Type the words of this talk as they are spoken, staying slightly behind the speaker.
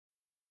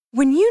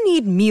When you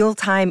need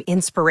mealtime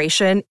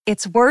inspiration,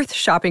 it's worth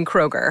shopping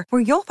Kroger,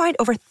 where you'll find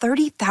over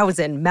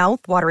 30,000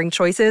 mouth-watering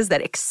choices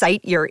that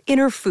excite your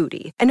inner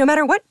foodie. And no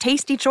matter what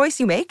tasty choice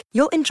you make,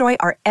 you'll enjoy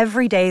our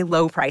everyday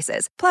low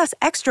prices, plus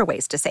extra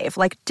ways to save,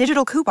 like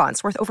digital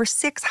coupons worth over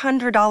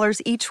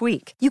 $600 each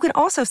week. You can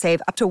also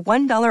save up to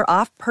 $1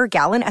 off per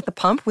gallon at the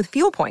pump with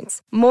fuel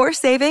points. More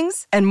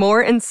savings and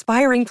more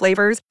inspiring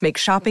flavors make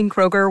shopping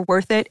Kroger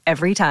worth it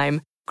every time.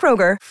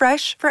 Kroger,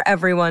 fresh for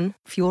everyone.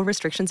 Fuel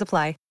restrictions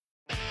apply.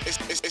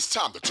 It's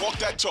time to talk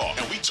that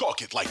talk, and we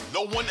talk it like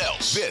no one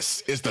else.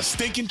 This is The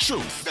Stinking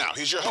Truth. Now,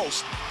 here's your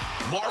host,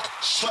 Mark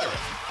Schlereth.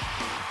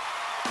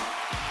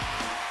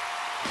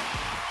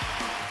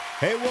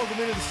 Hey, welcome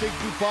into the Stinking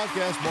Truth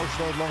Podcast. Mark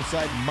Schlereth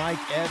alongside Mike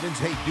Evans.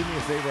 Hey, do me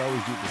a favor. I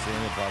always do it at the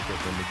end of the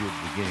podcast, and we do it at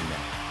the beginning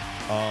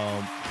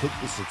now. Click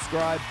the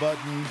subscribe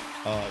button.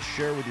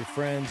 Share with your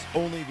friends.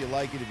 Only if you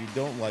like it. If you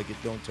don't like it,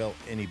 don't tell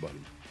anybody.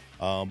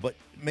 But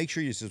make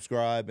sure you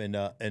subscribe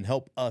and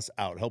help us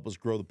out. Help us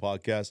grow the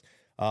podcast.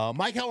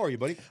 Mike, how are you,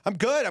 buddy? I'm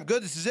good.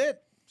 This is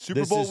it.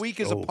 Super Bowl week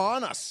is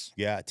upon us.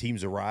 Yeah,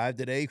 teams arrived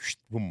today.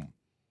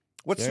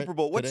 What's Today? Super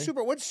Bowl? What's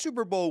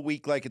Super Bowl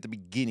week like at the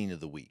beginning of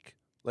the week?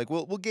 Like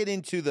we'll get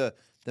into the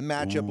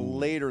matchup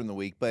later in the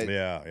week, but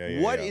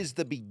what is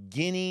the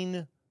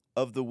beginning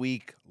of the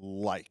week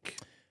like?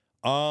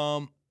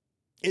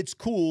 It's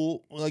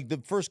cool. Like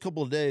the first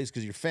couple of days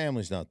because your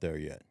family's not there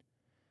yet.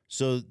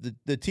 So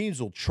the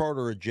teams will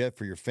charter a jet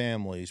for your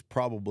families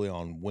probably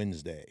on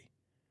Wednesday.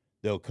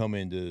 They'll come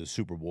into the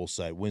Super Bowl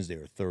site Wednesday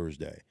or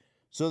Thursday.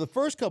 So the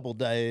first couple of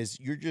days,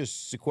 you're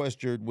just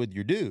sequestered with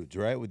your dudes,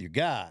 right, with your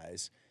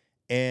guys.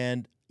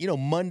 And,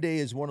 Monday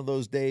is one of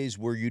those days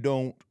where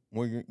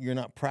you're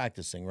not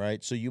practicing,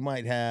 right? So you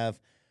might have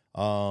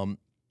on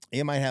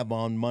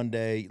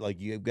Monday, like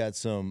you've got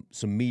some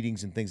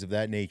meetings and things of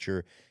that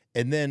nature.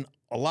 And then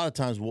a lot of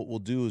times what we'll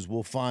do is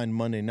we'll find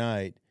Monday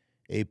night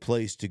a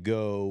place to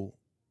go,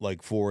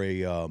 like for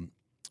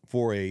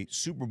a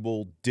Super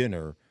Bowl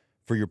dinner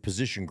for your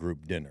position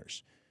group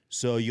dinners.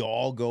 So you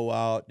all go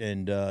out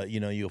and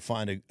you'll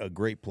find a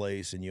great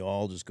place and you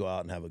all just go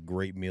out and have a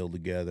great meal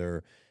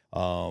together.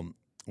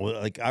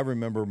 Like I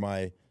remember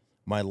my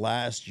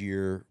last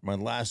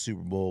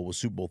Super Bowl was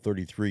Super Bowl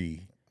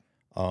 33,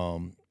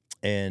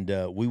 and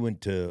we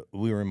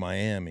were in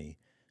Miami,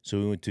 so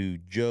we went to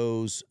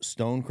Joe's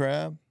Stone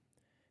Crab,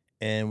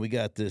 and we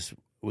got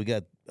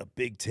a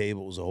big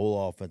table. It was a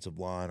whole offensive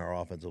line, our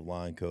offensive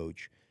line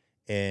coach,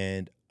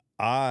 and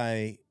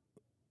I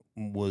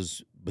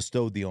was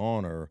bestowed the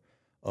honor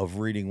of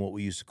reading what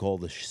we used to call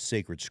the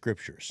sacred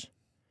scriptures.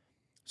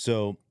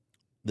 So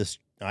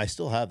I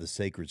still have the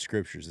sacred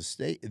scriptures.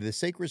 The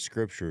sacred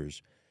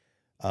scriptures,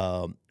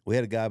 we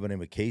had a guy by the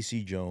name of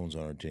Casey Jones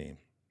on our team.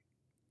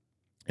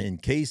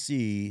 And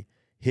Casey,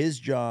 his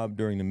job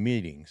during the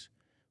meetings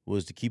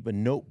was to keep a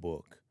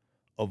notebook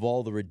of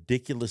all the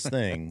ridiculous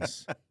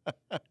things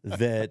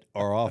that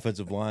our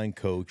offensive line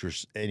coach or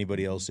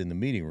anybody else in the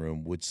meeting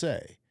room would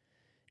say.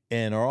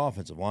 And our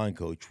offensive line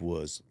coach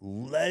was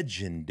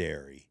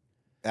legendary.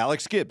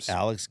 Alex Gibbs.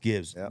 Yep.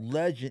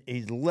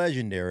 He's a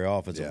legendary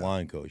offensive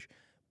line coach,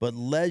 but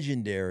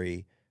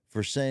legendary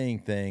for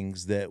saying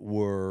things that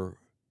were,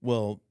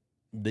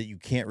 that you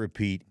can't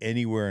repeat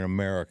anywhere in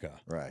America.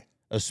 Right.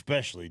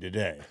 Especially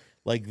today.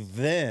 Like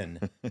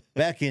then,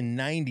 back in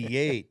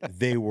 98,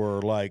 they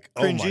were like,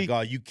 oh, my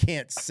God, you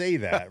can't say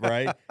that,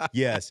 right?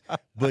 Yes.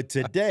 But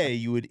today,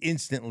 you would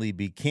instantly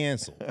be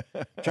canceled.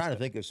 I'm trying to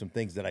think of some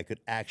things that I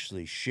could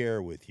actually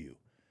share with you.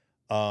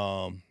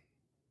 Like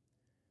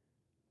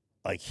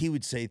he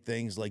would say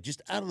things like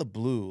just out of the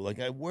blue, like,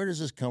 where does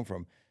this come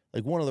from?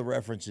 Like one of the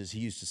references he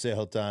used to say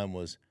all the time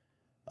was,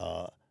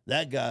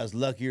 that guy's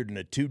luckier than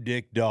a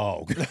two-dick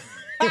dog.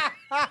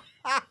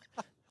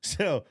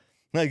 So...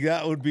 like,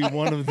 that would be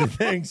one of the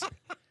things.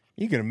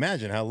 You can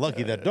imagine how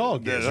lucky that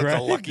dog is, right? That's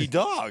a lucky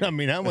dog. I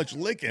mean, how much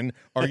licking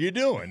are you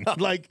doing?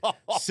 Like,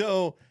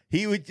 so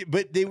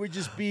but they would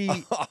just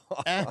be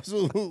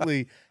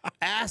absolutely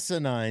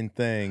asinine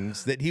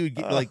things that he would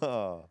get, like,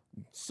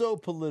 so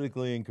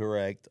politically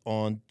incorrect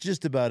on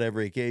just about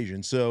every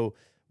occasion. So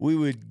we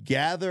would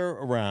gather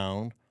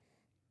around,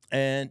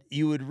 and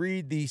you would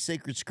read the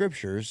sacred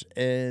scriptures,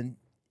 and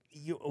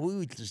we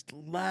would just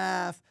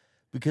laugh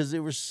because they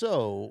were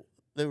so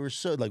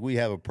like we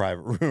have a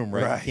private room,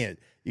 right?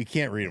 You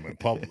can't read them in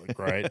public,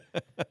 right?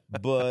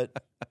 But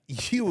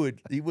you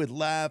would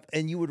laugh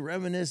and you would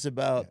reminisce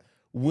about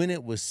when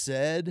it was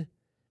said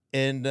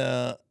and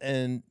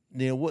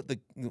what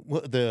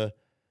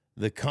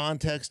the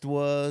context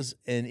was,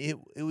 and it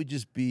would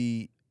just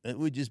be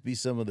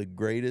some of the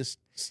greatest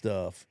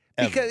stuff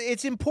ever. Because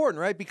it's important,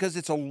 right? Because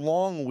it's a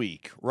long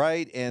week,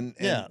 right? And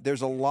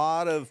there's a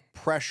lot of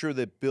pressure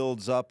that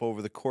builds up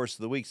over the course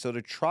of the week. So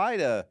to try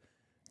to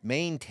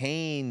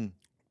maintain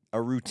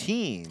a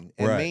routine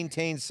and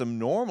maintain some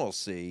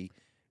normalcy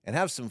and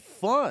have some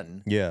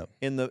fun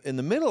in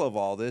the middle of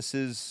all this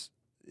is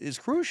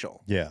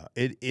crucial. Yeah,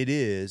 it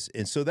is.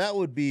 And so that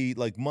would be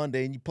like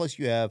Monday, and plus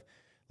you have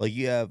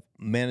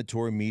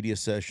mandatory media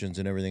sessions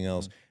and everything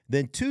else.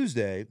 Then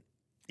Tuesday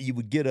you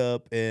would get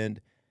up,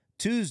 and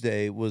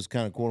Tuesday was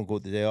kind of quote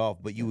unquote the day off,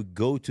 but you would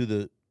go to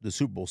the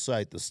Super Bowl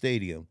site, the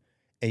stadium,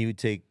 and you would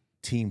take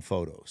team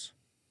photos.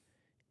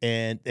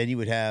 And then you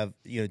would have,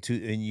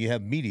 and you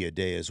have media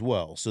day as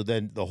well. So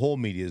then the whole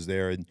media is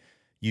there, and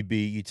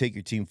you take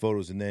your team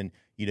photos, and then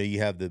you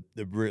have the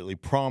really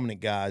prominent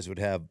guys would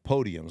have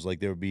podiums, like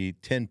there would be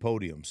 10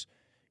 podiums.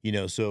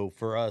 So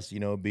for us,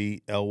 it'd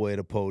be Elway at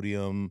a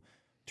podium,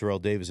 Terrell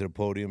Davis at a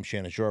podium,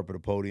 Shannon Sharp at a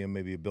podium,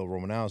 maybe a Bill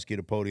Romanowski at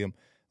a podium,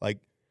 like.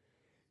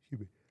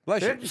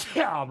 Bless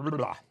you.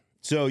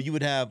 So you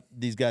would have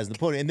these guys in the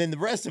podium, and then the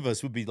rest of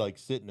us would be like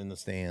sitting in the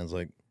stands,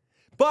 like.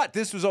 But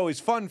this was always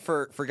fun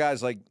for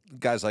guys like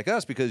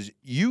us because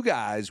you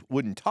guys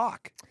wouldn't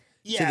talk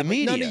to the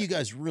media. None of you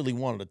guys really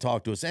wanted to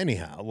talk to us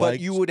anyhow.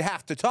 But you would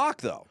have to talk,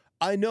 though.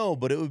 I know,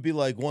 but it would be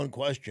like one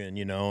question,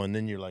 and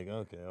then you're like,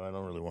 okay, well, I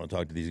don't really want to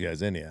talk to these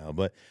guys anyhow.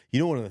 But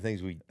one of the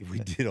things we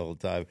did all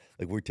the time,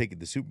 like we're taking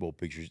the Super Bowl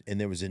pictures,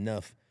 and there was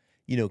enough,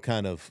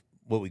 kind of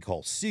what we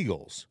call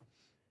seagulls.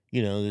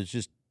 There's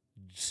just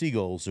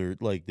seagulls are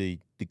like the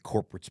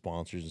corporate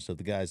sponsors and stuff,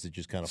 the guys that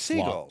just kind of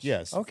seagulls. Flock.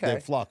 Yes, okay. They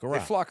flock around.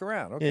 They flock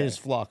around. Okay, they just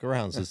flock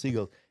around. So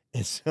seagulls.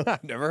 So,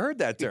 I've never heard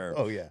that term.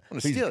 Oh yeah, I'm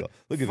gonna steal it.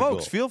 Look at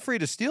Folks, feel free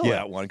to steal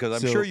that one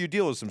because I'm sure you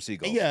deal with some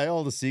seagulls. Yeah,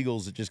 all the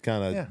seagulls that just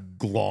kind of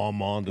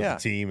glom onto the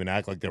team and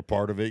act like they're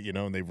part of it,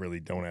 and they really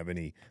don't have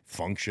any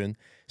function.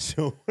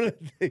 So one of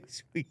the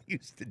things we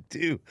used to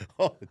do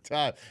all the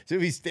time, so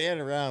we stand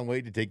around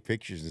waiting to take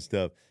pictures and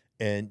stuff,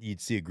 and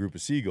you'd see a group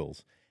of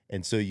seagulls,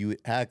 and so you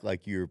would act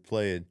like you were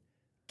playing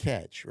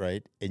catch,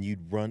 right? And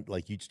you'd run,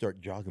 like you'd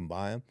start jogging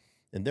by them,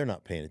 and they're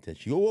not paying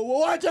attention. You go, whoa,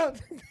 watch out!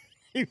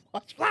 You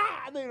watch,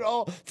 they'd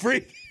all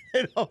freak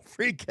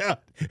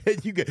out,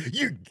 and you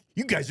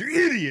guys are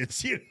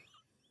idiots.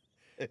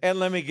 And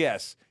let me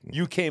guess,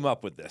 you came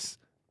up with this.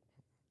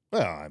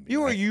 Well, I mean, you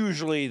were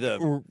usually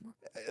the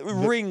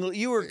ring.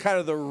 You were kind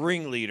of the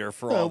ringleader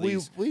for all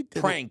these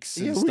pranks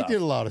and stuff. We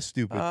did a lot of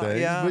stupid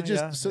things. Yeah, but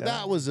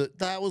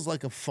that was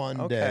like a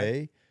fun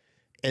day,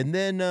 and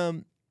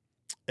then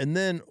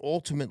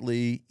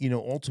ultimately,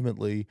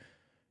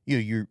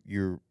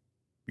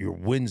 your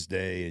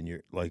Wednesday and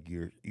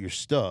your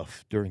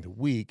stuff during the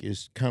week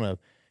is kind of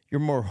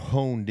you're more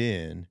honed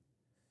in,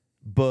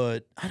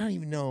 but I don't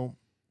even know.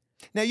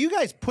 Now you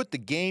guys put the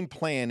game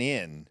plan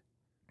in,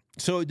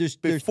 so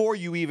before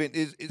you even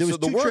so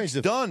the work's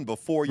done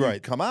before you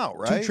come out,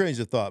 right? Two trains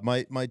of thought.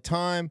 My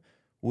time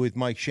with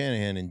Mike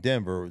Shanahan in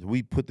Denver,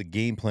 we put the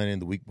game plan in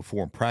the week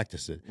before and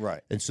practiced it,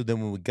 right? And so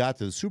then when we got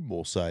to the Super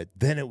Bowl site,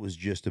 then it was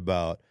just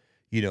about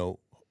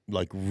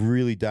like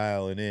really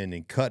dialing in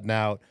and cutting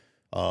out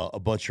a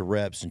bunch of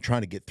reps and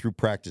trying to get through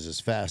practice as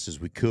fast as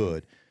we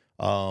could.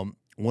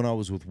 When I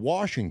was with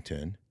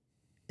Washington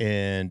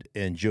and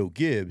Joe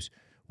Gibbs,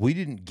 we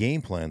didn't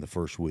game plan the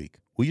first week.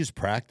 We just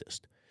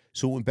practiced.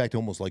 So it went back to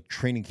almost like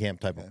training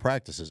camp type of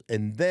practices.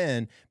 And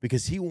then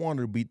because he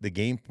wanted the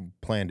game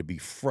plan to be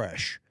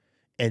fresh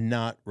and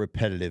not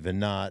repetitive and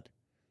not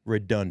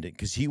redundant,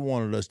 because he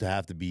wanted us to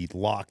have to be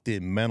locked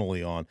in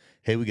mentally on,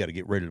 hey, we got to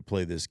get ready to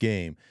play this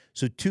game.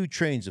 So two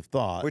trains of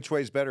thought. Which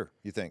way's better,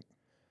 you think?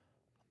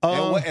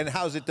 And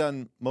how's it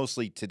done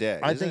mostly today?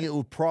 I think it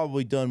would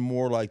probably done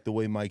more like the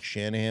way Mike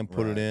Shanahan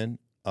put it in.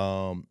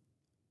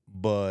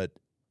 But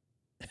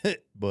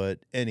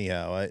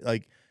anyhow,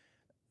 it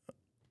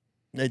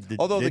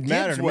didn't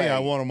matter to me. I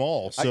want them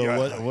all.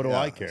 So what do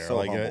I care? So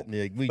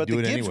we but do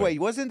the it Gibbs anyway. way,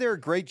 wasn't there a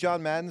great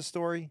John Madden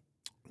story?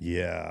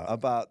 Yeah.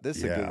 About this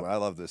is a good one. I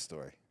love this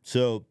story.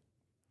 So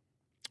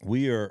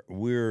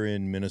we're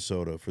in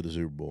Minnesota for the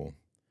Super Bowl.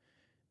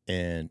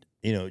 And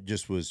it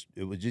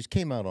just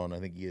came out on, I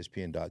think,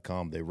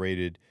 ESPN.com. They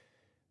rated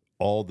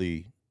all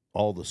the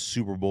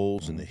Super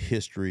Bowls in the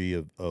history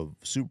of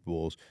Super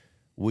Bowls,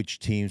 which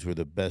teams were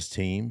the best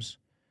teams.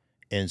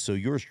 And so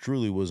yours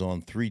truly was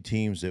on 3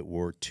 teams that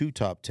were 2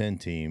 top 10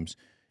 teams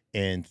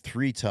and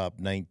 3 top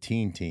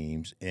 19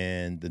 teams,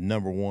 and the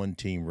number 1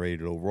 team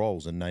rated overall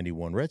was the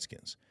 91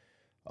 Redskins.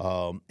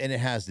 And it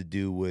has to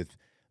do with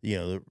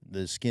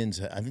the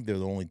Skins. I think they're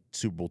the only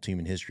Super Bowl team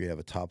in history to have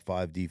a top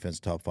 5 defense,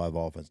 top 5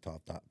 offense,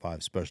 top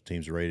 5 special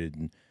teams rated,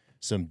 and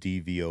some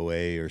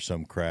DVOA or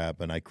some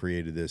crap. And I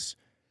created this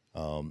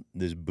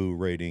boo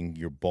rating,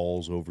 your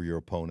balls over your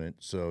opponent.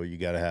 So you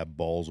got to have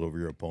balls over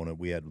your opponent.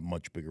 We had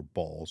much bigger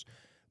balls,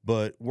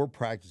 but we're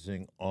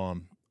practicing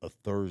on a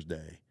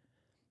Thursday,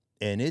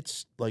 and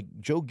it's like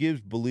Joe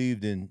Gibbs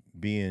believed in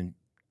being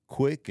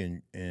quick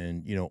and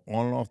on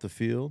and off the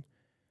field,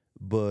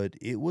 but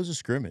it was a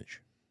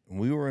scrimmage.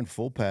 We were in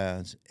full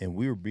pads, and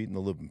we were beating the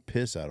living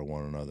piss out of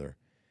one another.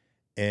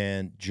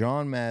 And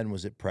John Madden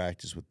was at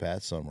practice with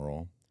Pat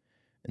Summerall,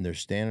 and they're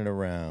standing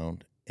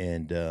around,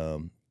 and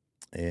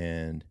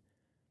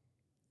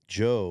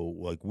Joe,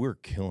 like, we're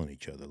killing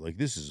each other. Like,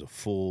 this is a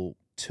full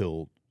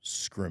tilt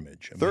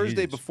scrimmage. I mean,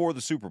 Thursday before the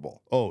Super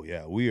Bowl. Oh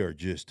yeah, we are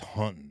just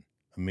hunting.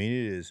 I mean,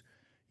 it is.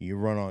 You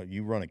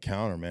run a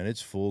counter, man.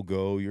 It's full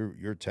go.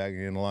 You're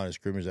tagging in the line of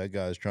scrimmage. That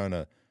guy's trying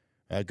to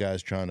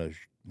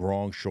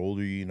wrong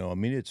shoulder. I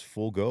mean, it's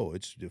full go.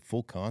 It's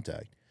full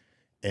contact.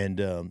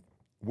 And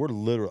we're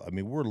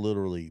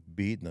literally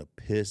beating the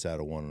piss out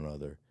of one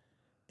another.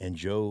 And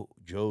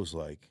Joe's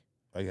like,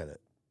 I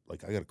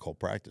gotta call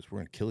practice. We're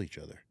gonna kill each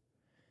other.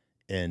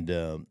 And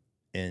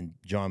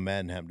John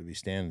Madden happened to be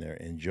standing there,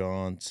 and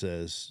John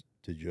says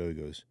to Joe,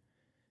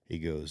 he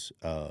goes,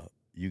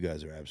 you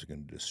guys are absolutely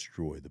gonna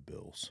destroy the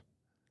Bills.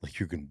 Like,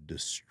 you're gonna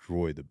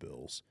destroy the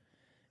Bills.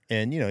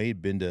 And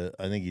he'd been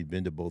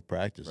to both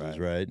practices,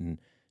 right? And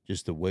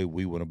just the way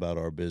we went about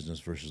our business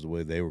versus the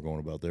way they were going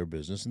about their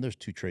business. And there's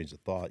two trains of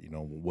thought,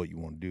 what you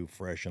want to do,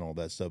 fresh and all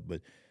that stuff.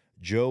 But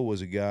Joe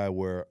was a guy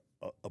where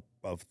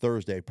a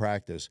Thursday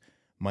practice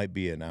might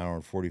be an hour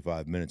and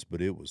 45 minutes,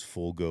 but it was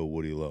full go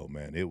Woody Lowe,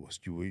 man. It was,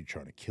 we were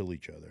trying to kill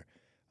each other.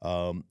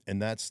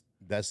 And that's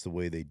the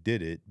way they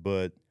did it.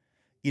 But,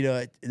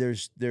 there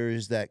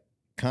is that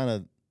kind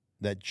of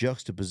that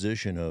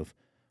juxtaposition of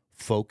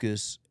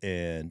focus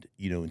and,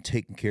 and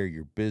taking care of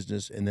your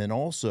business. And then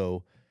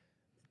also,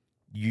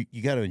 you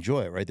got to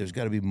enjoy it, right? There's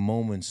got to be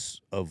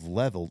moments of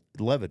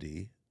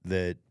levity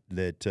that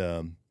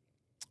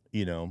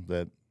you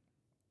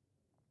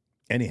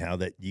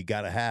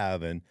got to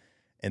have, and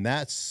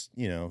that's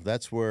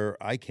that's where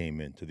I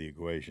came into the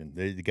equation.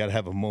 You got to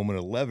have a moment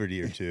of levity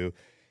or two,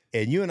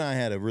 and you and I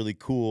had a really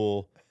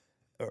cool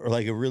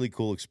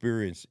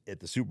experience at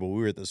the Super Bowl.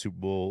 We were at the Super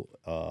Bowl.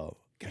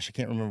 Gosh, I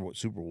can't remember what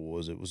Super Bowl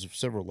was. It was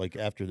several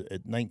after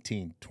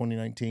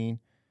 2019.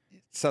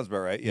 Sounds about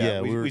right.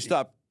 Yeah, we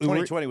stopped.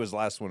 2020 was the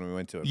last one we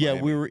went to. Yeah,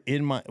 Miami. we were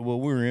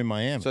in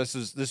Miami. So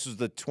this was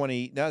the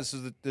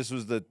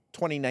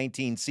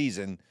 2019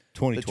 season.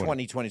 2020. The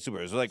 2020 Super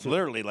Bowl. It was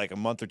literally a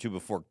month or two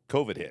before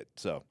COVID hit.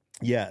 So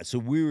yeah, so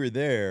we were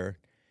there,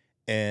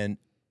 and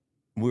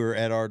we were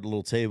at our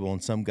little table,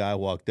 and some guy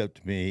walked up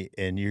to me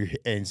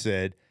and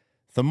said,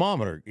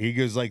 "Thermometer." He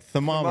goes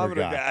thermometer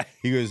guy.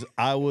 He goes,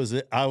 I was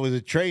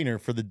a trainer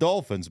for the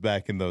Dolphins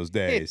back in those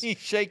days. He's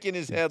shaking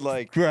his head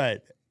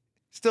right.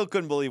 Still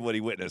couldn't believe what he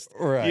witnessed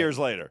years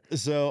later.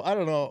 So I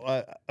don't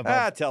know.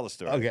 Tell the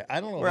story. Okay, I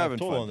don't know. We're having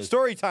fun.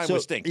 Story time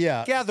with Stink.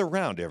 Yeah, gather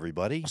round,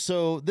 everybody.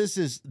 So this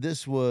is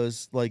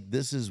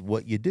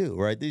what you do,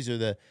 right? These are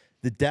the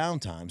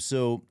downtime.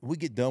 So we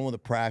get done with the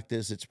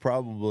practice. It's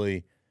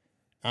probably,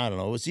 I don't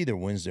know. It's either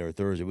Wednesday or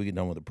Thursday. We get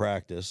done with the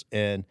practice,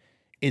 and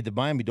at the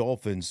Miami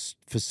Dolphins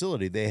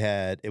facility,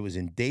 it was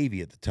in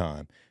Davie at the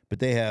time, but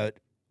they had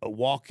a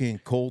walk-in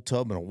cold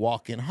tub and a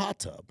walk-in hot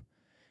tub.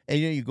 And,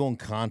 you go in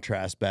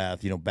contrast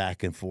bath,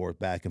 back and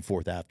forth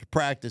after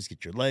practice,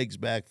 get your legs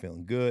back,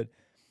 feeling good.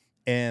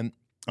 And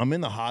I'm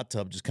in the hot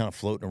tub just kind of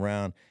floating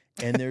around,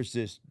 and there's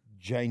this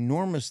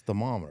ginormous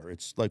thermometer.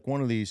 It's like one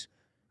of these,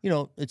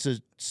 it's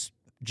a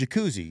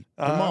jacuzzi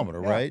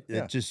thermometer, right?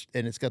 Yeah.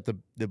 It's got the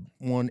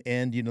one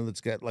end,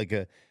 that's got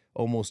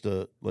almost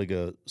a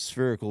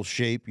spherical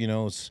shape,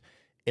 and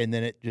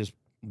then it just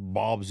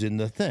bobs in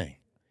the thing.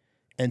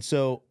 And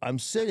so I'm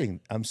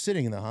sitting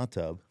in the hot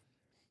tub,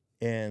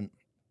 and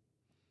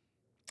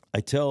I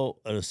tell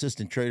an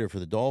assistant trainer for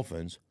the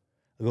Dolphins,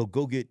 I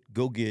go get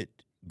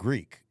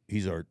Greek.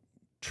 He's our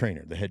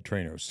trainer, the head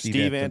trainer.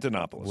 Steve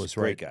Antonopoulos. Was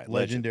great guy.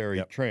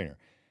 Legendary trainer.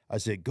 I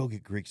said, go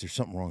get Greeks. There's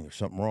something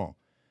wrong.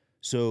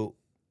 So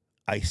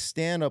I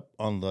stand up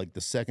on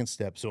the second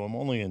step. So I'm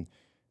only in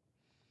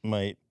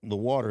the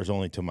water is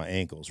only to my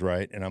ankles,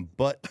 right? And I'm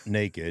butt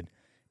naked,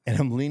 and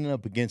I'm leaning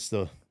up against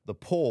the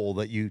pole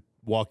that you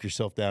walk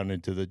yourself down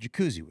into the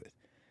jacuzzi with.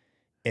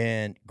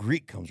 And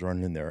Greek comes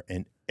running in there,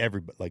 and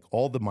everybody,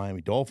 all the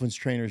Miami Dolphins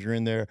trainers are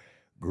in there.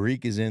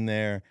 Greek is in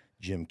there.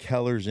 Jim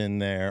Keller's in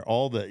there.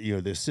 All the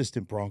the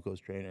assistant Broncos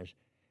trainers.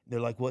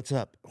 They're like, "What's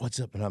up? What's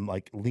up?" And I'm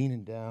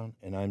leaning down,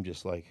 and I'm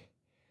just like,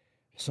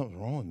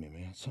 "Something's wrong with me,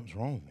 man. Something's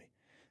wrong with me."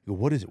 I go,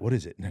 "What is it? What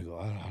is it?" And I go,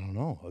 "I don't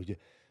know.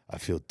 I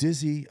feel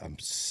dizzy. I'm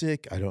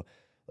sick. I don't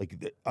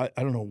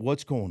know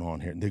what's going on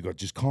here." And they go,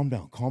 "Just calm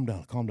down. I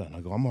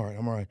go, "I'm all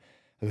right.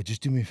 I go,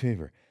 "Just do me a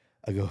favor."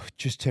 I go,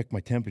 "Just check my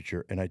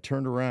temperature." And I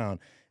turned around,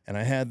 and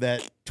I had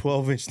that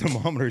 12-inch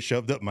thermometer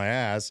shoved up my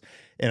ass,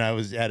 and I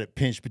had it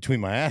pinched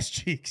between my ass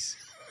cheeks.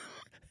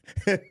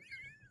 The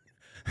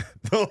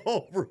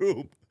whole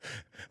room,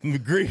 the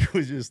Greek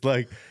was just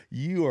like,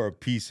 "You are a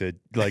piece of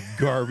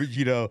garbage,"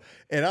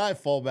 And I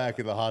fall back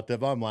in the hot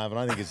tub. I'm laughing.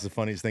 I think it's the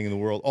funniest thing in the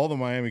world. All the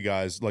Miami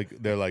guys,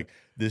 they're like,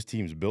 "This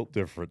team's built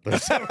different."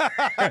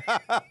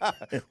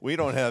 We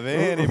don't have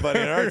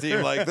anybody in our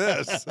team like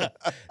this.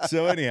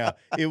 So anyhow,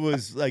 it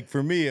was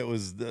for me, it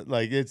was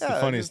it's the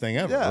funniest thing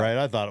ever, right?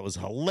 I thought it was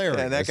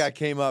hilarious. And that guy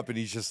came up, and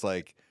he's just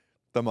like,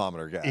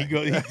 thermometer guy. He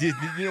did,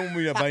 you don't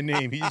mean by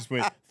name. He just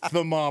went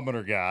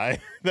thermometer guy.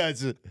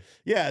 That's it.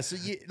 Yeah. So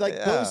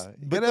those,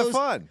 but have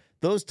fun.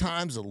 Those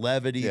times of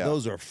levity,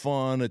 those are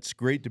fun. It's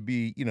great to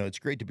be, it's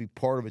great to be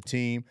part of a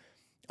team.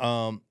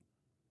 And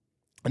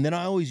then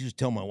I always used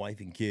to tell my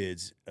wife and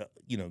kids,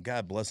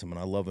 God bless them, and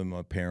I love them,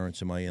 my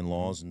parents and my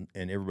in-laws and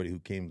everybody who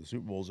came to the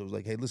Super Bowls. I was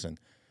like, hey, listen,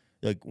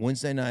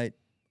 Wednesday night,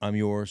 I'm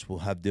yours. We'll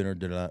have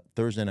dinner.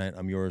 Thursday night,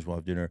 I'm yours. We'll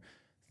have dinner.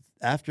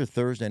 After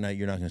Thursday night,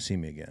 you're not going to see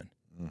me again.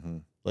 Mm-hmm.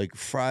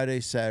 Friday,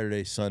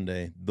 Saturday,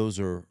 Sunday, those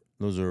are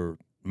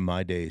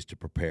my days to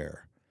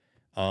prepare.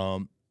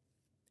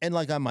 And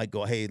like I might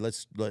go, hey,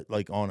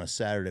 like on a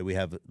Saturday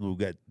we'll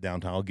get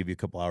downtown. I'll give you a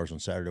couple hours on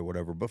Saturday or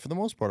whatever. But for the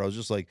most part, I was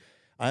just like,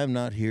 I am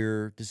not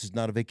here. This is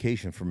not a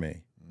vacation for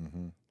me.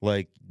 Mm-hmm.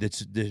 Like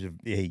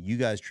hey, you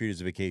guys treat it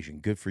as a vacation.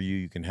 Good for you.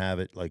 You can have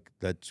it. Like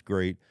that's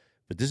great.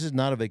 But this is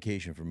not a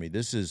vacation for me.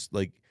 This is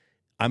like,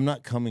 I'm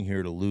not coming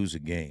here to lose a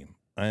game.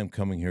 I am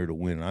coming here to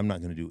win. I'm not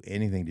going to do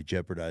anything to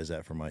jeopardize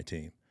that for my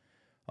team.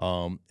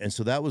 And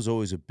so that was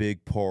always a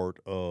big part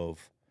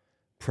of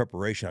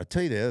preparation. I'll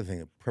tell you the other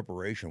thing,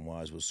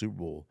 preparation-wise with Super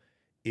Bowl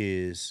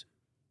is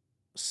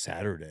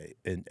Saturday.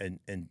 And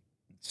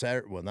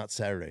Saturday, well, not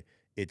Saturday,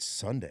 it's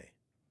Sunday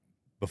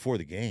before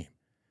the game.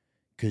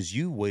 Because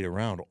you wait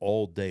around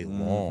all day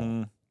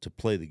long to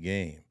play the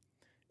game.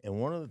 And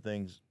one of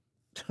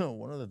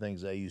the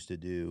things I used to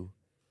do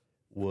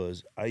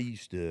was I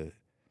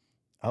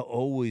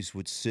always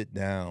would sit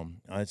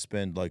down. I'd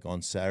spend, like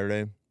on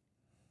Saturday,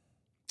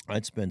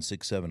 I'd spend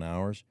 6-7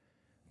 hours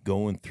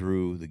going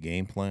through the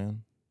game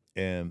plan,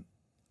 and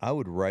I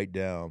would write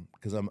down,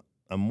 because I'm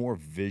more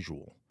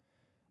visual.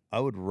 I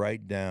would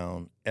write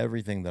down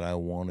everything that I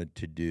wanted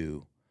to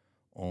do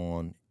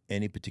on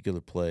any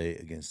particular play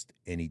against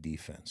any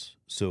defense.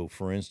 So,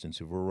 for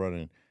instance, if we're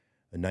running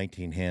a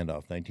 19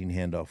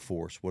 handoff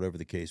force, whatever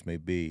the case may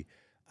be,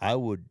 I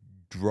would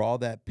draw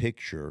that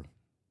picture,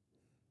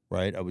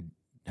 right? I would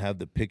have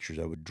the pictures.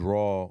 I would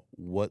draw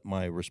what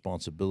my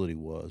responsibility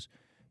was,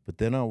 but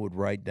then I would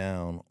write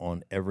down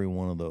on every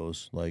one of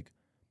those, like,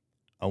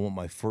 I want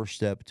my first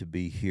step to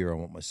be here. I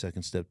want my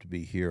second step to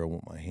be here. I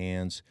want my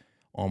hands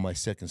on my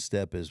second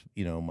step is,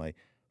 my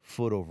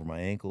foot over my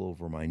ankle,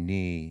 over my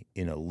knee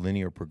in a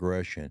linear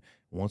progression.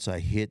 Once I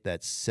hit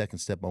that second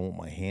step, I want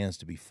my hands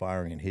to be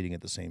firing and hitting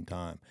at the same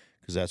time,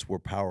 because that's where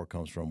power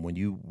comes from. When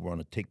you want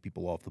to take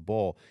people off the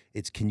ball,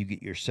 it's can you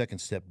get your second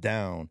step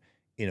down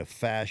in a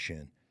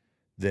fashion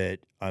that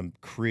I'm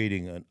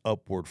creating an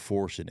upward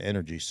force and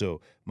energy. So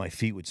my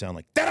feet would sound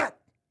like that,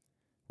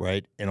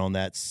 right? And on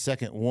that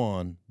second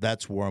one,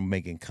 that's where I'm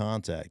making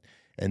contact.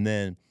 And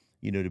then,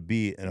 to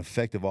be an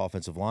effective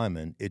offensive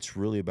lineman, it's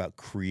really about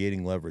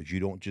creating leverage. You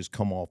don't just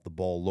come off the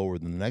ball lower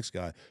than the next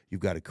guy. You've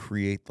got to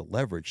create the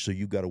leverage. So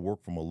you've got to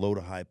work from a low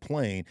to high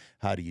plane.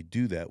 How do you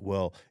do that?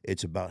 Well,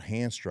 it's about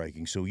hand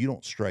striking. So you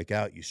don't strike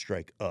out, you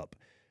strike up.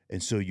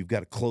 And so you've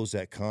got to close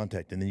that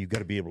contact, and then you've got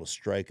to be able to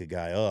strike a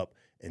guy up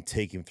and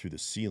take him through the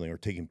ceiling or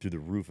take him through the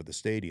roof of the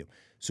stadium.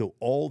 So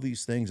all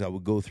these things I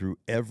would go through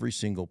every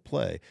single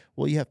play.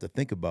 Well, you have to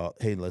think about,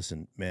 hey,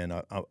 listen, man,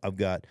 I've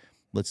got,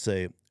 let's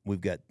say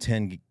we've got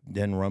 10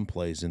 run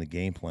plays in the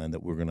game plan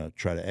that we're going to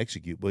try to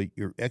execute. But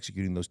you're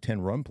executing those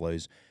 10 run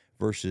plays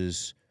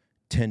versus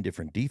 10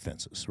 different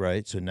defenses,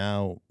 right? So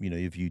now,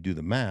 if you do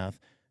the math,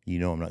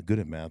 I'm not good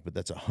at math, but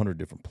that's 100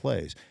 different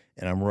plays.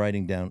 And I'm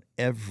writing down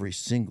every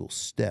single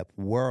step,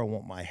 where I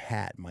want my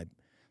hat,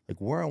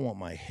 where I want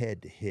my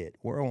head to hit,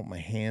 where I want my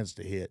hands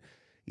to hit,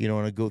 and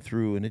I go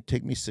through, and it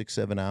take me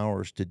 6-7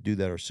 hours to do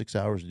that, or 6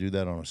 hours to do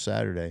that on a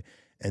Saturday.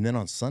 And then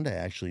on Sunday,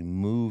 I actually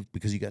moved,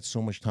 because you got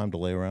so much time to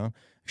lay around,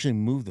 actually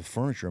moved the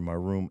furniture in my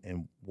room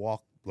and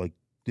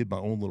did my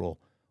own little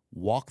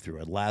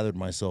walkthrough. I lathered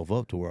myself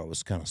up to where I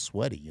was kind of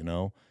sweaty,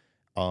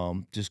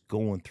 just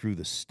going through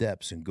the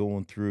steps and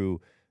going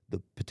through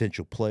the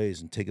potential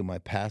plays and taking my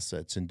pass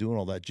sets and doing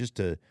all that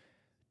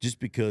just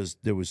because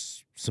there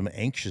was some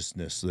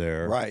anxiousness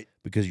there. Right.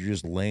 Because you're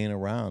just laying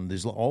around.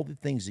 There's all the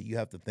things that you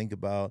have to think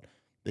about,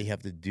 that you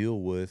have to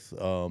deal with.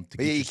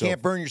 You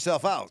can't burn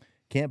yourself out.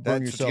 Can't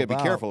burn That's yourself what you got to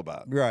be out. careful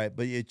about. Right.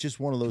 But it's just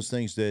one of those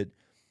things that,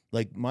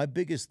 like, my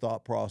biggest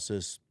thought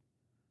process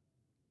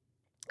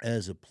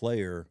as a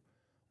player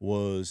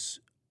was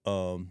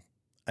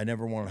I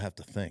never want to have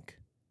to think.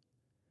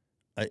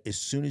 As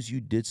soon as you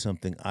did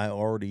something, I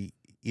already,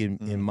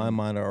 in my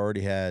mind, I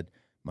already had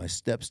my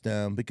steps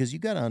down, because you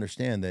got to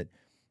understand that,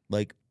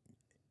 like,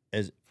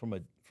 as from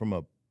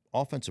a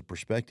offensive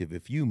perspective,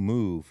 if you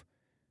move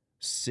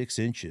 6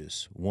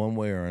 inches one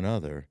way or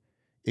another,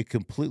 it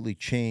completely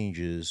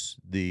changes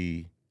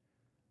the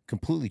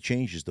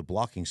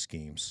blocking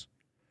schemes.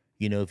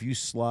 If you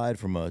slide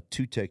from a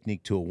 2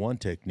 technique to a 1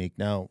 technique,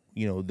 now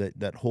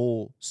that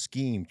whole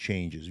scheme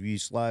changes. If you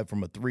slide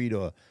from a 3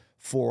 to a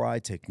 4-eye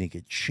technique,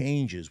 it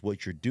changes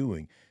what you're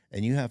doing.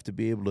 And you have to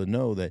be able to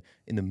know that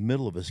in the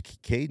middle of a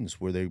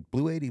cadence where they're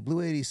blue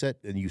 80 set,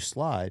 and you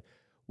slide,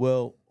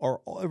 well,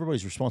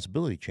 everybody's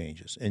responsibility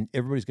changes, and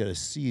everybody's got to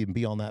see and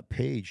be on that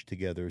page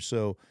together.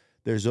 So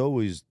there's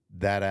always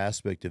that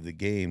aspect of the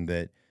game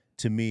that,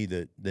 to me,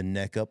 the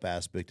neck up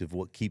aspect of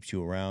what keeps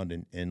you around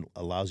and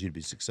allows you to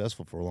be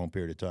successful for a long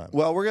period of time.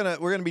 Well, we're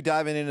gonna be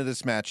diving into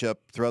this matchup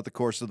throughout the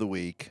course of the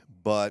week,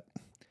 but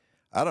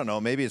I don't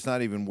know, maybe it's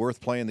not even worth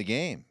playing the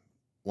game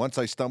once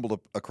I stumbled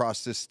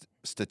across this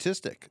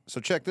statistic.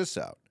 So check this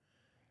out.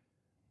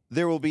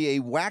 There will be a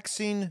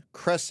waxing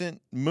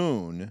crescent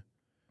moon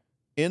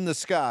in the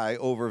sky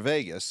over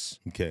Vegas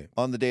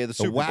on the day of the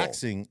Super Bowl. The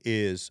waxing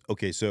is,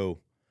 so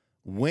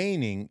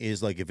waning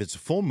is like if it's a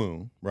full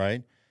moon,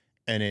 right,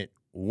 and it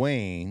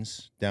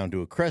wanes down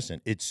to a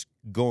crescent, it's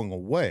going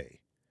away.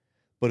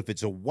 But if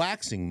it's a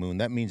waxing moon,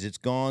 that means it's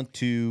gone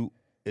to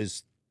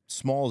as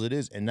small as it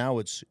is, and now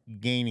it's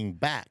gaining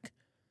back,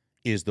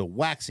 is the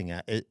waxing.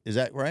 Is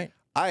that right?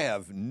 I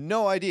have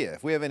no idea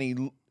if we have any.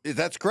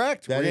 That's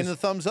correct. We're getting the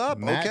thumbs up.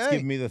 Matt's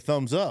giving me the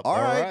thumbs up.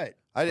 All right. right.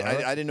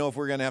 I didn't know if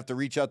we are going to have to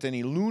reach out to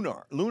any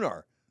lunar.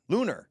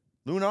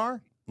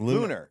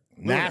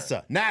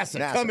 NASA.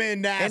 Come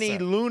in, NASA. Any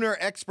lunar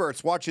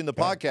experts watching the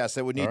podcast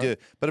that would need to.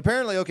 But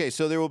apparently, okay,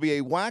 so there will be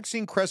a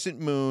waxing crescent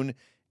moon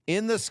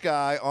in the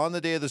sky on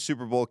the day of the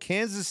Super Bowl.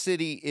 Kansas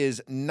City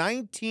is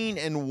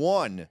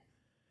 19-1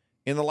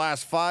 in the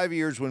last 5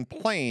 years when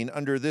playing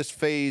under this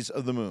phase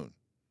of the moon.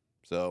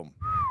 So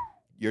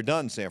you're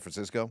done, San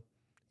Francisco.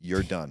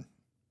 You're done.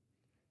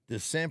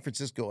 Does San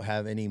Francisco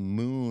have any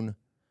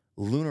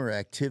lunar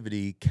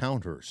activity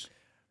counters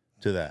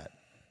to that?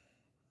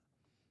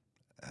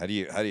 How do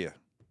you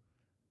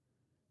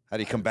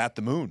combat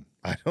the moon?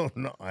 I don't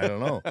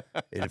know.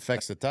 It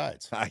affects the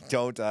tides. I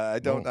don't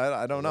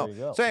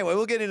know. So anyway,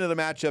 we'll get into the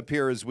matchup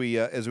here as we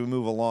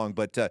move along.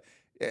 But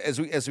as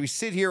we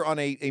sit here on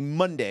a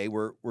Monday,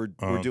 we're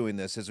doing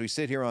this. As we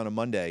sit here on a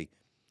Monday,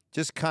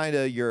 just kind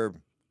of your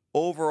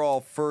overall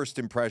first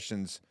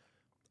impressions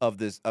of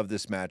this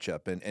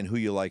matchup and who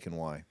you like and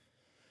why.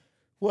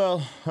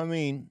 Well, I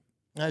mean,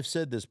 I've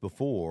said this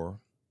before,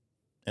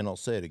 and I'll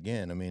say it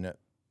again. I mean,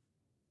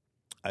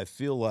 I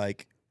feel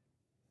like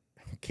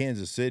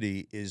Kansas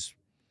City is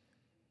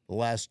the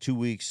last 2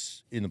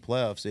 weeks in the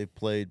playoffs. They've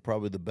played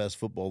probably the best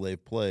football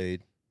they've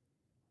played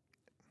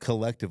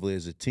collectively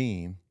as a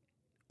team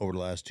over the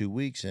last 2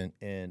 weeks.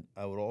 And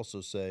I would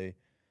also say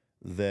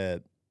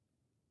that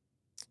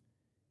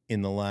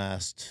in the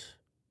last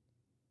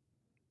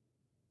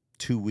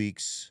 2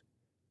 weeks,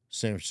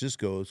 San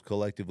Francisco has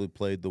collectively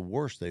played the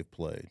worst they've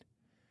played.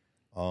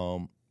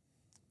 And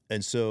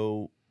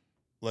so,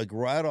 like,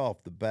 right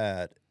off the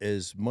bat,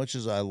 as much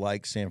as I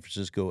like San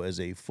Francisco as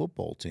a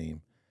football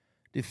team,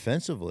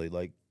 defensively,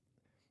 like,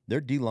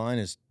 their D-line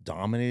has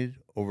dominated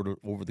over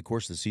the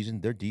course of the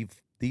season.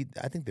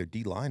 I think their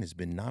D-line has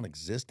been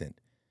non-existent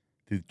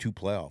through 2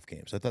 playoff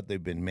games. I thought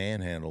they've been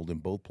manhandled in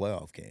both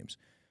playoff games.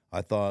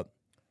 I thought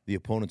the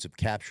opponents have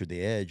captured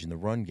the edge in the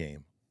run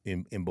game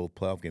in both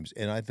playoff games.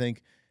 And I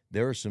think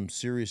there are some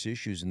serious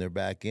issues in their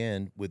back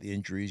end with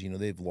injuries. You know,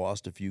 they've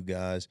lost a few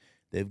guys.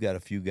 They've got a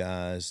few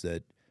guys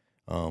that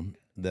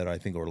I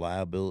think are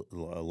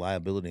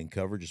liability in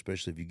coverage,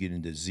 especially if you get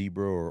into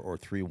zebra or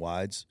 3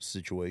 wides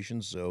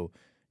situations. So,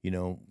 you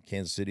know,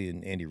 Kansas City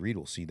and Andy Reid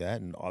will see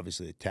that and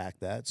obviously attack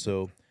that.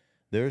 So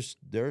there's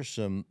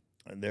some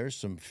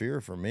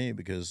fear for me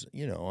because,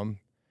 you know,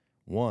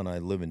 I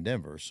live in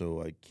Denver,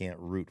 so I can't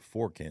root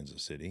for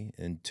Kansas City.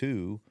 And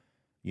 2,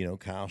 you know,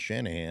 Kyle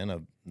Shanahan,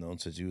 I've known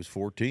since he was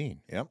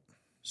 14. Yep.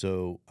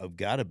 So I've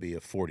got to be a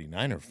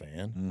 49er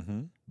fan.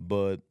 Mm-hmm.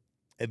 But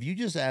if you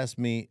just asked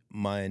me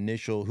my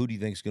initial, who do you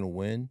think is going to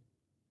win?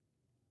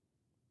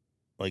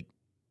 Like,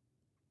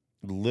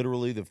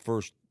 literally the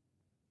first,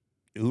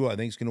 who I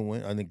think is going to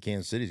win? I think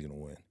Kansas City is going to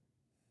win.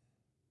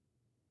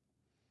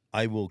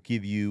 I will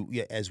give you,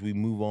 as we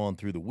move on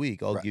through the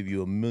week, I'll give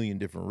you a million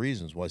different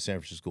reasons why San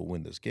Francisco will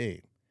win this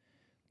game.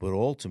 But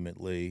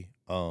ultimately,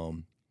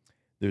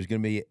 there's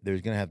going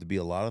to have to be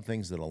a lot of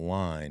things that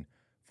align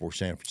for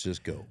San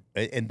Francisco.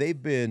 And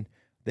they've been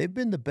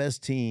the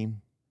best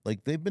team.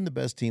 Like, they've been the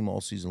best team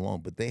all season long,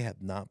 but they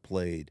have not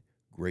played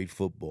great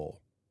football.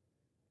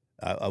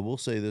 I will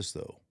say this,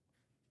 though.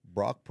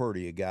 Brock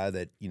Purdy, a guy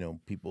that, you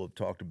know, people have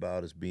talked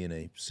about as being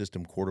a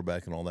system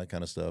quarterback and all that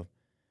kind of stuff,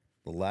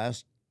 the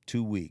last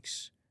 2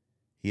 weeks,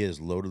 he has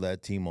loaded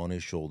that team on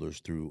his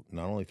shoulders through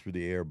not only through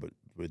the air, but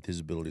with his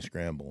ability to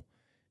scramble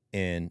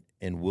and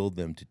willed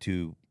them to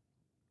two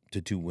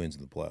wins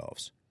in the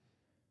playoffs.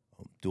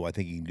 Do I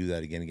think he can do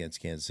that again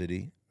against Kansas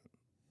City?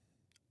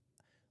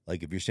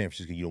 Like, if you're San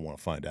Francisco, you don't want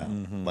to find out.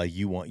 Mm-hmm. Like,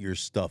 you want your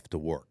stuff to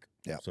work.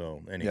 Yeah.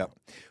 So, anyway.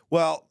 Yeah.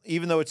 Well,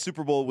 even though it's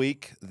Super Bowl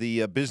week,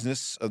 the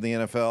business of the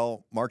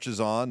NFL marches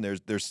on.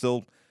 There's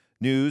still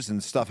news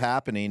and stuff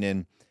happening.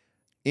 And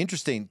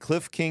interesting,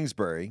 Cliff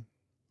Kingsbury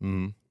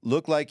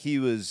looked like he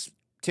was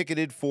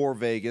ticketed for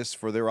Vegas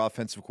for their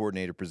offensive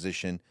coordinator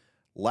position.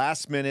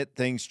 Last minute,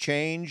 things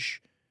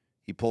change.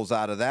 He pulls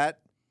out of that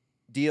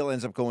deal,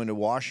 ends up going to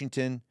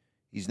Washington.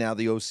 He's now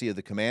the OC of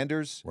the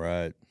Commanders.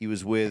 Right. He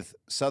was with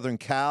Southern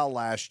Cal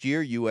last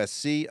year,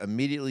 USC,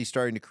 immediately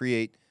starting to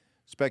create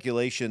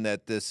speculation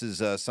that this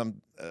is a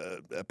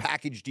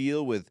package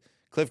deal with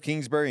Cliff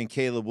Kingsbury and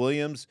Caleb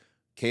Williams.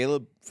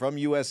 Caleb from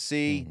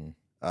USC.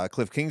 Mm-hmm.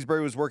 Cliff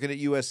Kingsbury was working at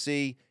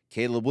USC.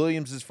 Caleb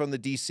Williams is from the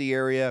D.C.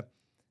 area.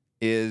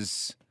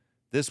 Is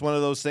this one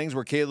of those things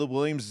where Caleb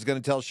Williams is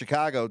going to tell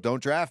Chicago,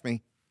 don't draft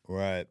me?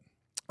 Right.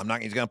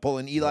 He's going to pull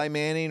an Eli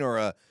Manning or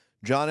a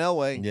John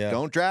Elway. Yeah.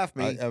 Don't draft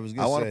me. I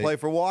want to play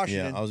for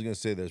Washington. Yeah, I was going to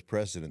say there's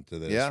precedent to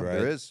this, right? Yeah,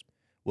 there is.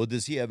 Well,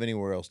 does he have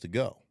anywhere else to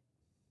go?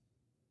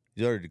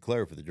 He's already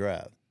declared for the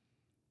draft.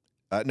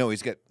 No,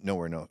 he's got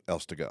nowhere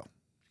else to go.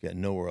 He's got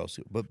nowhere else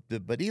to go.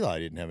 But Eli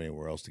didn't have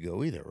anywhere else to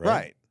go either, right?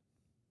 Right.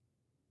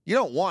 You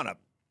don't want to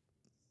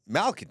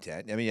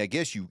malcontent. I mean, I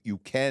guess you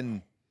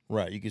can.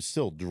 Right. You could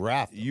still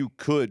draft them. You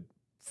could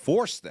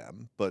force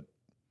them, but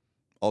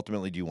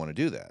ultimately do you want to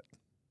do that?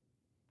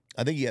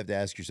 I think you have to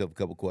ask yourself a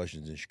couple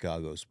questions in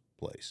Chicago's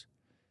place.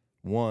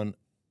 One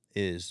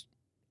is,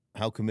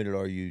 how committed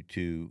are you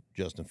to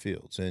Justin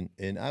Fields?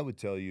 And I would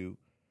tell you,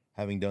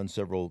 having done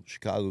several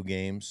Chicago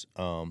games,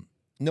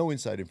 no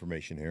inside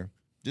information here,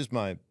 just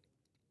my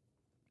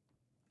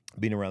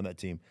being around that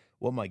team.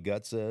 What my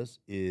gut says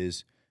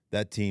is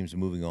that team's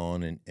moving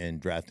on and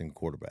drafting a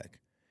quarterback,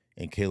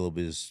 and Caleb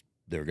is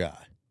their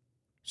guy.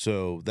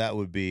 So that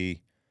would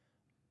be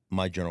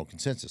my general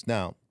consensus.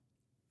 Now,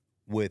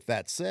 with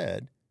that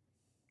said,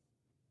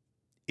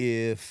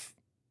 if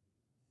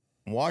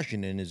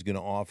Washington is going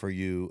to offer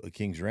you a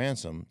king's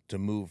ransom to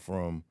move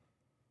from,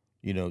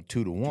 2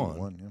 to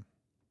 1, yeah.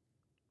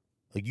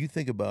 Like, you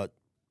think about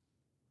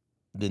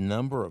the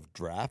number of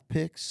draft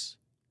picks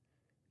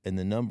and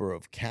the number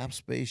of cap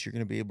space you're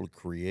going to be able to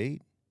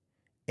create.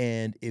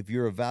 And if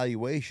your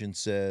evaluation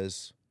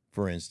says,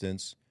 for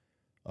instance,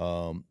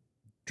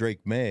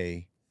 Drake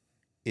May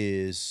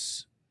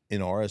is,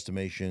 in our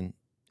estimation,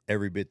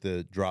 every bit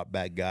the drop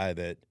back guy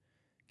that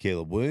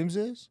Caleb Williams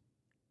is,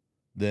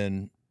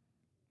 then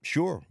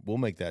sure, we'll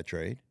make that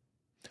trade.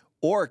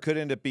 Or it could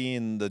end up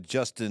being the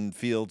Justin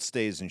Fields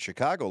stays in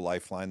Chicago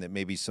lifeline that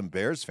maybe some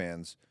Bears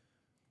fans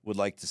would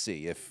like to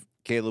see. If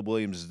Caleb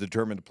Williams is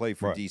determined to play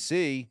for Right.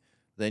 D.C.,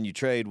 then you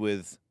trade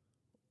with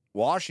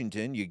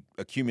Washington, you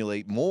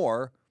accumulate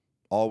more,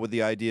 all with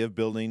the idea of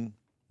building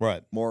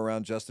more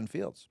around Justin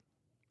Fields.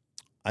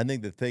 I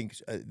think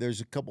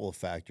there's a couple of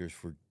factors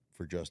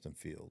for Justin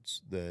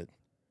Fields that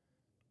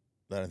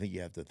I think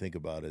you have to think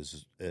about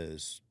as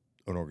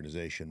an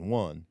organization.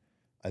 One,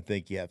 I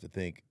think you have to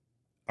think,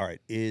 all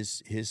right,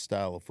 is his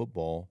style of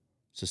football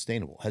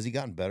sustainable? Has he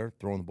gotten better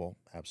throwing the ball?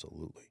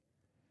 Absolutely.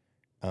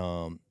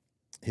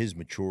 His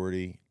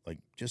maturity, like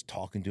just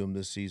talking to him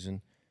this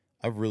season,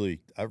 I've really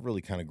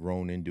kind of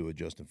grown into a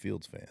Justin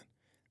Fields fan.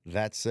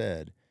 That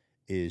said,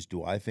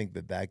 do I think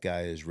that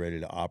guy is ready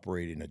to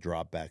operate in a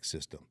drop back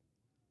system?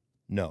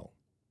 No.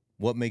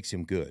 What makes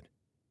him good?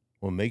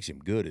 What makes him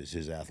good is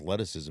his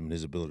athleticism and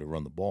his ability to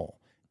run the ball,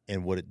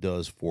 and what it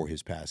does for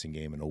his passing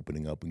game and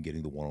opening up and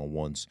getting the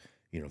one-on-ones,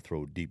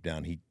 throw deep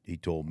down. He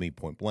told me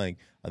point blank,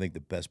 I think the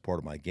best part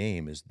of my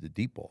game is the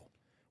deep ball.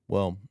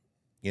 Well,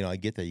 I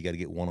get that. You got to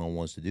get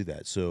one-on-ones to do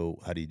that. So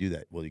how do you do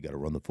that? Well, you got to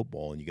run the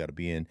football, and you got to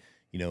be in,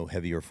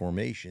 heavier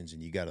formations,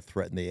 and you got to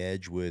threaten the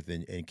edge with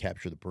and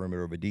capture the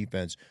perimeter of a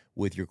defense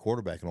with your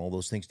quarterback and all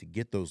those things to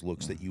get those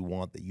looks that you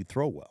want, that you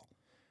throw well.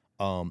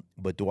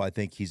 But do I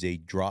think he's a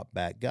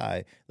drop-back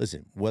guy?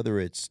 Listen, whether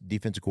it's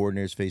defensive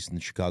coordinators facing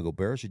the Chicago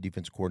Bears or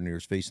defensive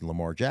coordinators facing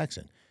Lamar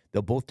Jackson,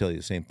 they'll both tell you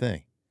the same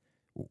thing.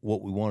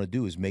 What we want to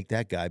do is make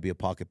that guy be a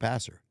pocket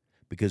passer,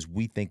 because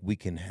we think we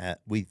can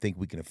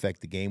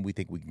affect the game. We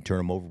think we can turn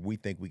him over. We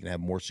think we can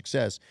have more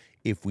success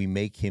if we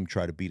make him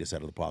try to beat us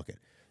out of the pocket.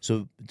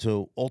 So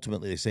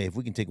ultimately, they say if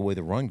we can take away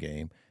the run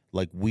game,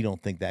 like, we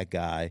don't think that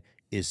guy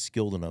is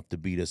skilled enough to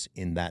beat us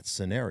in that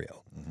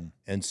scenario. Mm-hmm.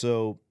 And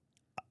so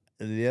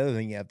the other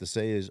thing you have to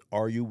say is,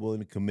 are you willing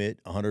to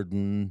commit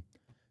 $150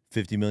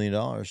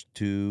 million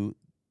to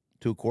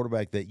a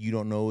quarterback that you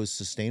don't know is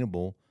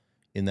sustainable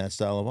in that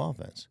style of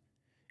offense?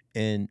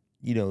 And,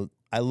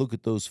 I look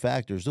at those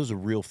factors. Those are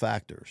real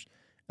factors.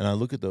 And I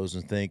look at those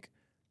and think,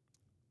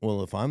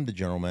 well, if I'm the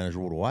general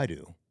manager, what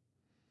do?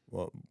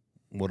 Well,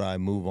 would I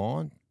move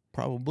on?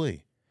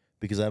 Probably.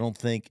 Because I don't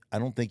think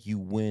you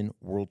win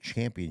world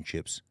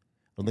championships.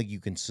 I don't think you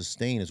can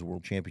sustain as a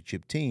world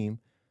championship team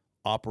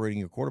operating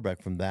your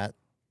quarterback from that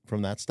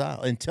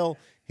style until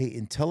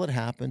it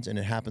happens, and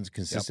it happens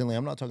consistently. Yep.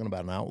 I'm not talking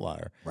about an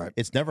outlier. Right.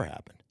 It's never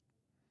happened.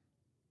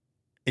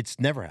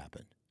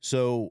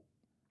 So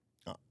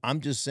I'm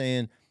just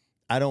saying,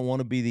 I don't want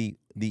to be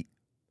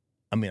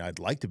I'd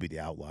like to be the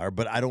outlier,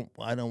 but I don't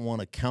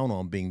want to count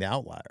on being the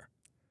outlier.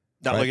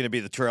 Not looking to be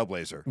the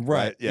trailblazer.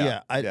 Right.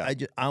 Yeah.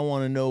 I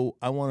want to know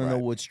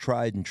what's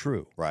tried and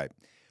true. Right.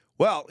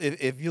 Well,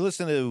 if you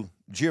listen to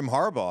Jim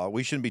Harbaugh,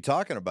 we shouldn't be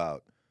talking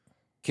about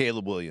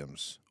Caleb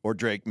Williams or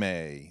Drake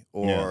May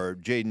or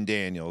Jaden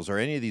Daniels or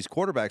any of these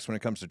quarterbacks when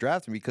it comes to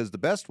drafting, because the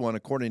best one,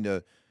 according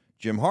to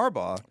Jim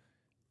Harbaugh,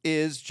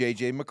 is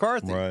J.J.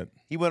 McCarthy. Right.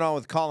 He went on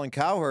with Colin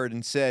Cowherd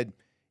and said,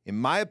 in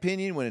my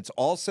opinion, when it's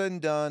all said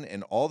and done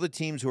and all the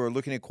teams who are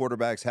looking at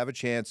quarterbacks have a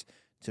chance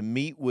to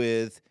meet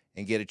with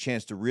and get a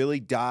chance to really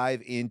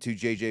dive into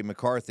J.J.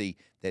 McCarthy,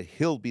 that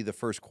he'll be the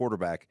first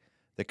quarterback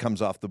that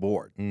comes off the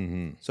board.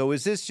 Mm-hmm. So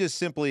is this just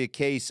simply a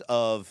case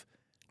of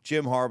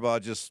Jim Harbaugh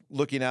just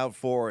looking out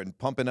for and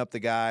pumping up the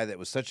guy that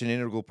was such an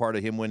integral part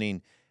of him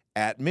winning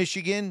at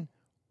Michigan?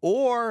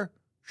 Or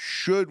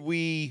should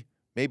we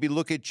maybe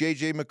look at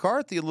J.J.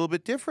 McCarthy a little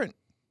bit different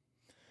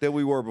than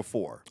we were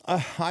before?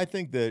 I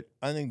think that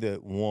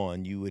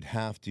one, you would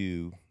have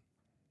to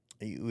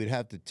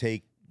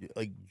take,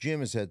 like, Jim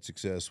has had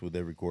success with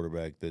every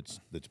quarterback that's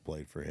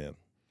played for him.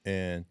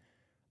 And,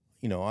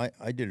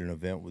 I did an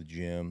event with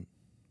Jim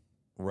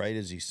right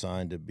as he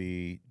signed to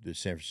be the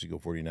San Francisco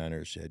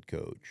 49ers head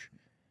coach.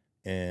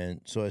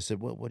 And so I said,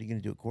 well, what are you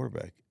going to do at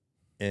quarterback?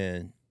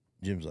 And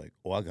Jim's like,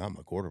 I got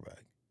my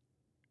quarterback.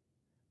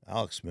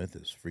 Alex Smith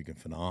is freaking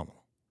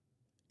phenomenal.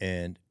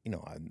 And,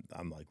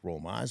 I'm like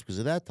rolling my eyes because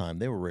at that time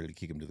they were ready to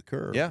kick him to the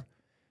curb. Yeah.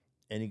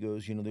 And he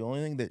goes, the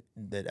only thing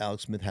that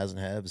Alex Smith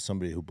hasn't had is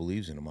somebody who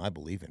believes in him. I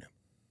believe in him.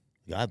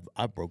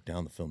 I broke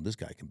down the film. This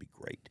guy can be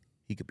great.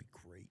 He could be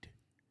great.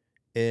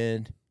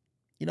 And,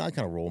 I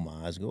kind of roll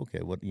my eyes and go,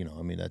 okay, what,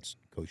 that's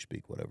coach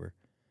speak, whatever.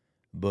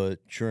 But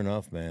sure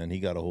enough, man, he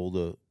got a hold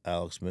of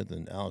Alex Smith,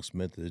 and Alex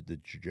Smith, the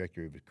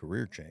trajectory of his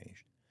career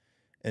changed.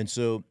 And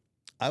so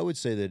I would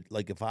say that,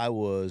 like, if I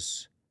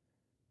was,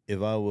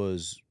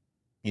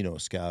 a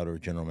scout or a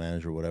general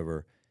manager or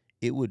whatever,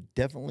 it would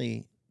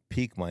definitely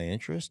pique my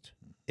interest,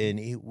 and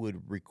it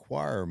would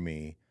require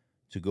me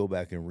to go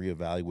back and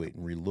reevaluate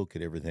and relook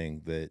at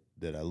everything that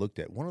I looked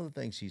at. One of the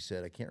things he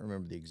said, I can't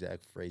remember the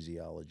exact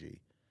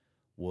phraseology,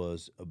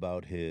 was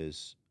about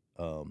his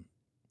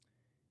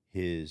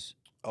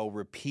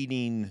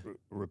repeating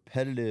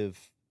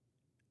repetitive.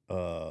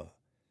 You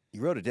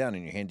wrote it down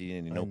in your handy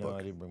notebook. No,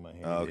 I didn't bring my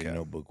handy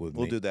notebook with me.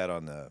 We'll do that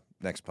on the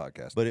next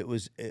podcast. But it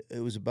was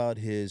about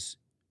his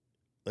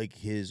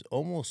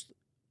almost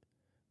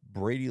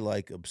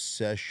Brady-like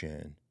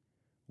obsession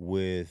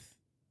with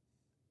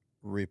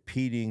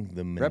repeating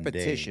the mundane.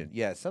 Repetition.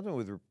 Yeah, something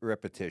with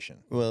repetition.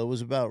 Well, it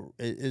was about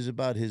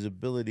his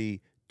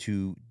ability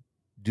to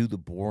do the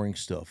boring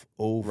stuff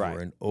over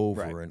and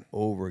over and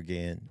over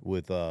again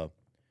with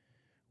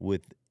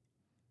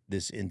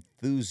this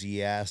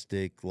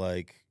enthusiastic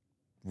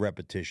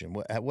repetition,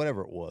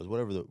 whatever it was,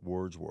 whatever the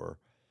words were.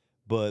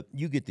 But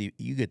you get the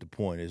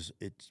point.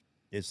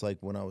 It's like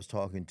when I was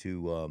talking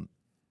to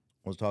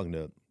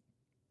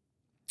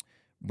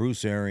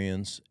Bruce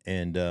Arians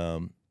and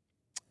Byron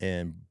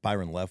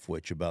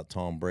Leftwich about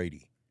Tom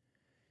Brady,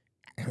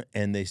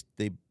 and they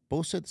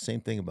both said the same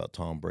thing about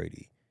Tom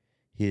Brady.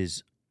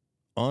 His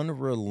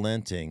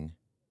unrelenting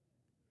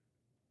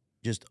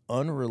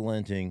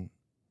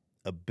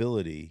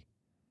ability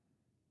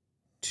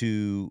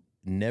to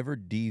never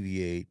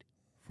deviate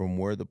from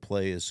where the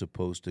play is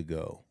supposed to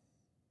go.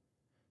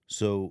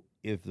 So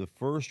if the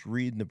first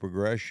read in the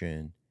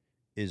progression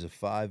is a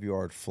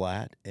 5-yard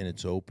flat and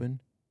it's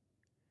open,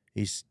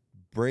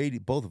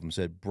 both of them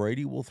said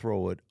Brady will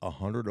throw it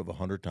 100 of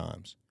 100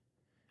 times,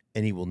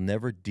 and he will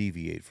never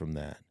deviate from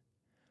that.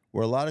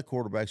 Where a lot of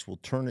quarterbacks will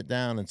turn it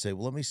down and say,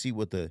 well, let me see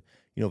what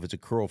if it's a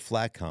curl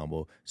flat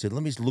combo, say,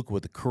 let me look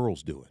what the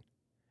curl's doing.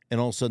 And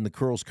all of a sudden the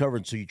curl's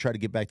covered, so you try to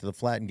get back to the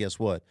flat, and guess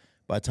what?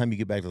 By the time you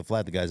get back to the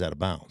flat, the guy's out of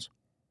bounds.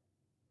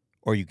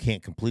 Or you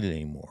can't complete it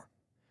anymore.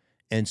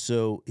 And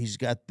so he's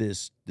got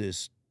this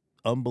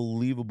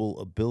unbelievable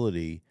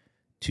ability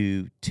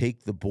to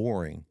take the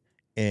boring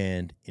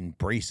and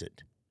embrace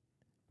it.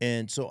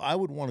 And so I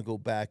would want to go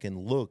back and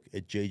look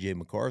at J.J.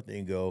 McCarthy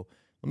and go,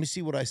 let me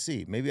see what I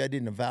see. Maybe I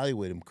didn't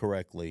evaluate him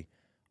correctly.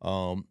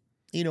 And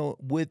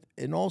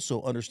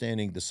also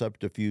understanding the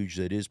subterfuge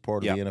that is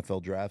part of the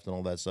NFL draft and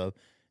all that stuff,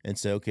 and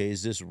say, okay,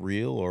 is this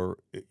real, or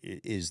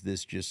is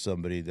this just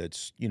somebody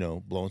that's,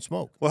 blowing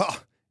smoke? Well,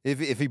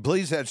 if he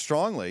believes that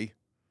strongly,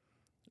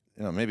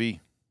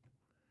 maybe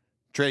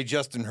trade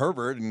Justin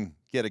Herbert and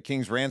get a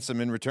king's ransom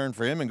in return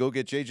for him and go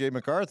get J.J.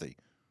 McCarthy.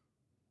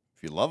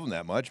 If you love him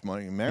that much, why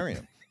don't you marry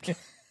him?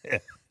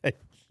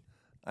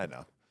 I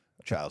know.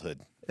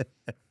 Childhood.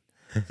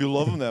 If you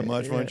love him that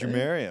much, why don't you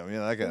marry him?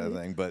 That kind of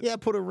thing. But yeah,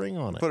 put a ring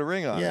on it. Put a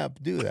ring on it. Yeah,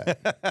 do that.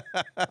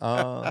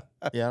 I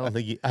don't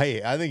think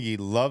I think he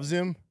loves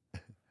him,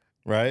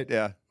 right?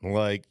 Yeah.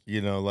 Like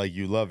you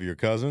love your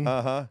cousin.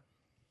 Uh-huh.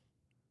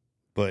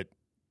 But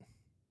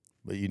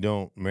you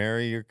don't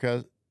marry your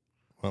cousin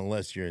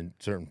unless you're in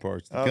certain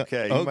parts of the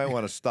country. You might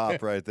want to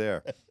stop right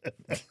there.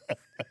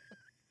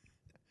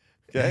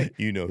 Okay.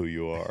 You know who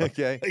you are.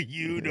 Okay.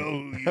 You know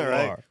who you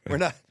are. We're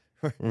not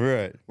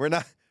right.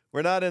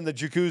 We're not in the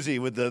jacuzzi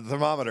with the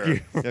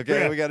thermometer.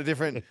 Okay, we got a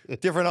different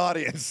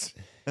audience.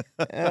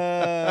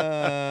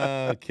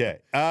 Okay.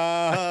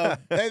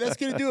 Hey, that's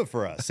going to do it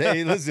for us.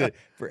 Hey, listen,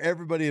 for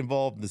everybody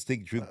involved in the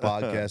Stinking Truth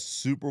podcast,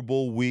 Super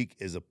Bowl week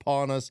is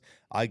upon us.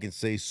 I can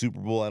say Super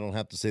Bowl. I don't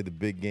have to say the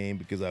big game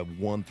because I've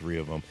won 3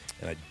 of them,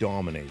 and I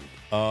dominated.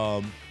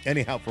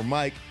 Anyhow, for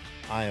Mike,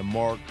 I am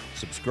Mark.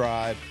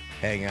 Subscribe,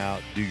 hang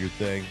out, do your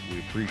thing. We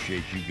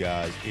appreciate you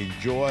guys.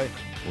 Enjoy.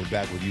 We'll be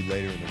back with you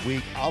later in the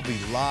week. I'll be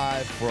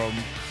live from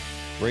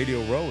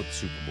Radio Row at the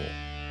Super Bowl,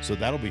 so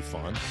that'll be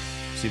fun.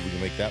 See if we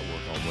can make that work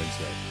on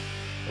Wednesday.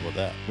 How about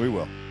that? We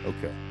will.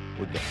 Okay,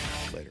 we're done.